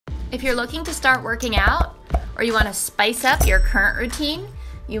If you're looking to start working out or you want to spice up your current routine,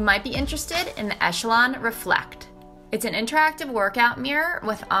 you might be interested in the Echelon Reflect. It's an interactive workout mirror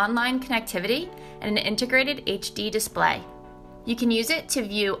with online connectivity and an integrated HD display. You can use it to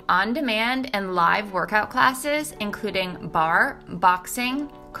view on-demand and live workout classes, including barre, boxing,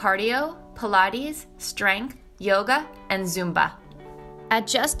 cardio, pilates, strength, yoga, and Zumba. At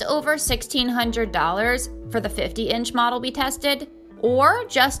just over $1,600 for the 50-inch model we tested, or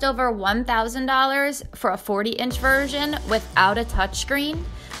just over $1,000 for a 40-inch version without a touchscreen,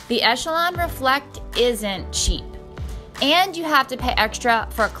 the Echelon Reflect isn't cheap. And you have to pay extra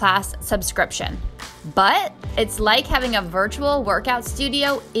for a class subscription. But it's like having a virtual workout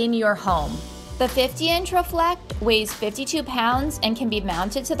studio in your home. The 50-inch Reflect weighs 52 pounds and can be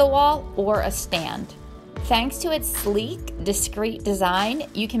mounted to the wall or a stand. Thanks to its sleek, discreet design,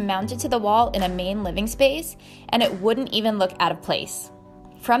 you can mount it to the wall in a main living space and it wouldn't even look out of place.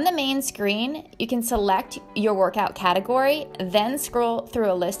 From the main screen, you can select your workout category, then scroll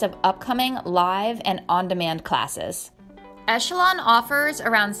through a list of upcoming live and on-demand classes. Echelon offers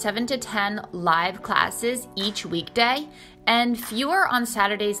around 7 to 10 live classes each weekday and fewer on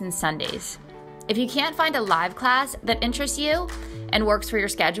Saturdays and Sundays. If you can't find a live class that interests you and works for your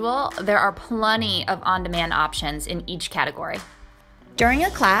schedule, there are plenty of on-demand options in each category. During a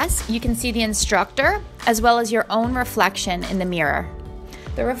class, you can see the instructor as well as your own reflection in the mirror.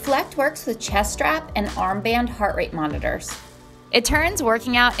 The Reflect works with chest strap and armband heart rate monitors. It turns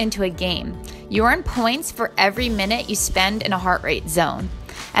working out into a game. You earn points for every minute you spend in a heart rate zone.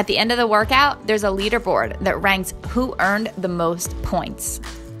 At the end of the workout, there's a leaderboard that ranks who earned the most points.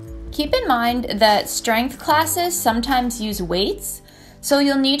 Keep in mind that strength classes sometimes use weights, so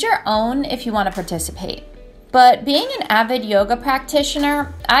you'll need your own if you want to participate. But being an avid yoga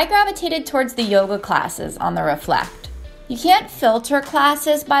practitioner, I gravitated towards the yoga classes on the Reflect. You can't filter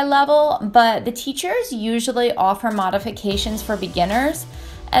classes by level, but the teachers usually offer modifications for beginners,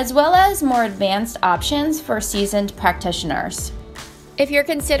 as well as more advanced options for seasoned practitioners. If you're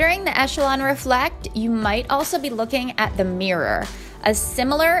considering the Echelon Reflect, you might also be looking at the Mirror, a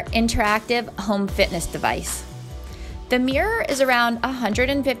similar interactive home fitness device. The Mirror is around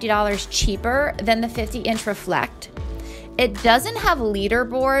 $150 cheaper than the 50-inch Reflect. It doesn't have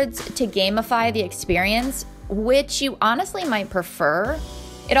leaderboards to gamify the experience, which you honestly might prefer.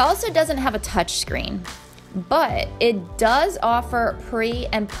 It also doesn't have a touchscreen, but it does offer pre-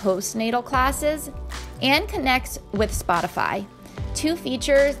 and postnatal classes and connects with Spotify, two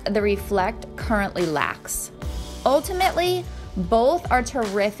features the Reflect currently lacks. Ultimately, both are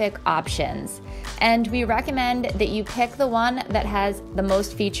terrific options, and we recommend that you pick the one that has the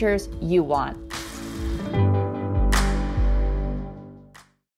most features you want.